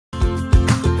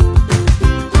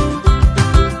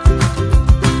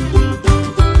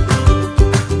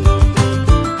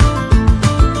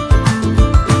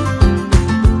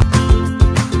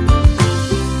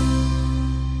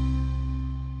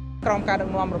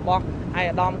របស់ឯក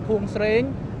ឧត្តមខួងស្រេង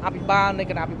អភិបាលនៃ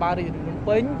គណៈអភិបាលរាជធានីភ្នំ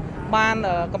ពេញបាន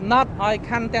កំណត់ឲ្យ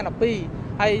ខណ្ឌទាំង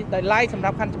12ហើយដោយឡែកសម្រា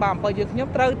ប់ខណ្ឌច្បារអំពើយើងខ្ញុំ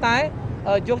ត្រូវតែ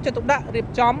យកចិត្តទុកដាក់រៀប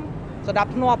ចំសម្រា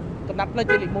ប់ធ្នាប់កំណត់ផ្លូវ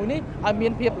ជាតិលេខ 1នេះឲ្យមា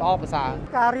នភាពល្អប្រសើរ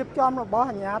ការរៀបចំរបស់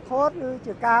អាជ្ញាធរគឺ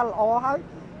ជាការល្អហើយ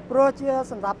ព្រោះជា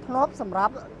សម្រាប់ធ្នាប់សម្រា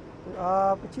ប់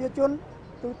ប្រជាជន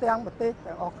ទូទាំងប្រទេស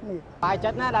ទាំងអស់គ្នាបាយចិ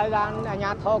ត្តណាដែលអាជ្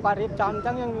ញាធរគាត់រៀបចំអញ្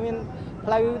ចឹងយើងមាន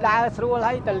ផ្លូវដើរស្រួល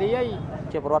ហើយតលាយ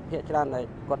ជាប្រវត្តិភាគច្រើនដែល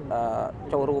គាត់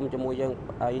ចូលរួមជាមួយយើង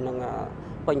ហើយនឹង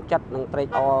ពេញចិត្តនឹងត្រេក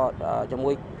អរជា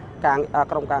មួយ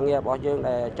ក្រុមការងាររបស់យើង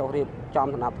ដែលចូលរៀបចំ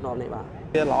ដំណាប់ធ្នាប់នេះបាទ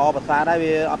វាល្អប្រសើរដែរ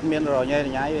វាអត់មានរញ៉េរ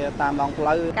ញ៉ៃវាតាមដងផ្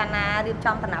លូវកាលណារៀប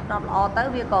ចំដំណាប់ធ្នាប់ល្អទៅ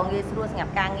វាក៏ងាយស្រួលសម្រា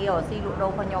ប់ការងារស៊ីលក់ដូ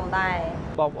ររបស់ខ្ញុំដែរ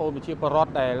បងប្អូនប្រជាពលរដ្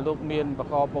ឋដែលលោកមានប្រ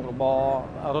កបមុខរបរ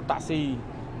រថតាក់ស៊ី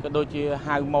ក៏ដូចជា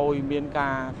ហៅម៉ួយមាន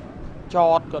ការច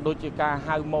តក៏ដូចជាការ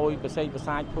ហៅម៉ួយប្រសេងប្រ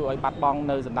សាចធ្វើឲ្យបាត់បង់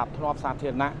នៅសម្ដាប់ធ្នាប់សាធា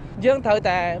រណៈយើងត្រូវ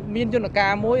តែមានយន្តកា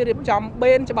រមួយរៀបចំ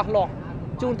បេនច្បាស់លាស់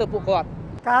ជូនទៅពួកគាត់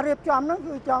ការរៀបចំហ្នឹង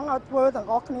គឺចង់ឲ្យធ្វើទាំង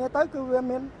អស់គ្នាទៅគឺវា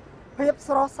មានភាព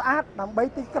ស្រស់ស្អាតដើម្បី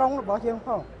ទីក្រុងរបស់យើងផ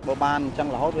ងបើបានអញ្ចឹង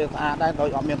រហូតវាស្អាតដែរដោយ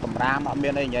អត់មានតម្រាមអត់មា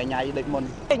នអីញ៉ៃញ៉ៃដូចមុន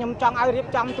ខ្ញុំចង់ឲ្យរៀប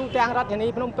ចំទូទាំងរដ្ឋធានី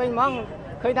ភ្នំពេញហ្មង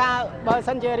ឃើញថាបើ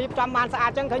សិនជារៀបចំបានស្អា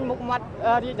តអញ្ចឹងឃើញមុខមាត់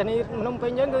រាជធានីភ្នំពេ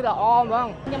ញយើងគឺល្អហ្មង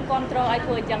ខ្ញុំគ្រប់គ្រងឲ្យធ្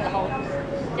វើអញ្ចឹងរហូត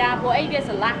ចាព្រោះអីវា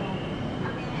ស្រឡះ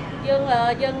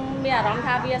យើងមានអារម្មណ៍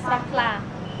ថាវាស្រស់ថ្លា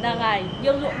ហ្នឹងហើយ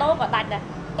យើងលក់ដូរក៏ដាច់ដែរ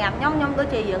សម្រាប់ខ្ញុំដូច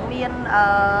ជាយើងមាន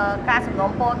ការសំណូ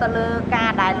មពរទៅលើការ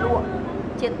ដែលលក់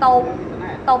ជាតូប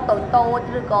តូច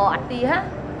ឬក៏អាទីហ៎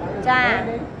ចា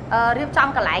រៀបចំ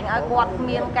កន្លែងឲ្យគាត់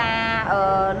មានការ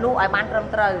លក់ឲ្យបានត្រឹម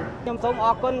ត្រូវខ្ញុំសូមអ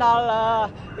រគុណដល់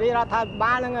រាជរដ្ឋាភិ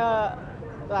បាលនិង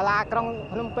សាលាក្រុង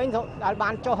ភ្នំពេញដែលបា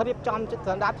នចុះរៀបចំស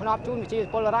ម្រាប់ធ្នាប់ជូនប្រជា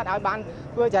ពលរដ្ឋឲ្យបាន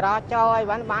ធ្វើចរាចរណ៍ឲ្យ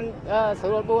បានស្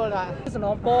រួលបួលសំ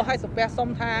ណូមពរឲ្យសំពះសុំ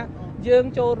ថាយើង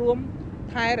ចូលរួម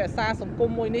ថែរក្សាសង្គម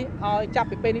មួយនេះឲ្យចាប់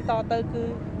ពីពេលនេះតទៅគឺ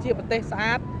ជាប្រទេសស្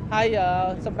អាតហើយ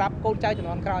សម្រាប់កូនចៅជំ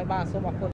នាន់ក្រោយបាទសូមអរគុណ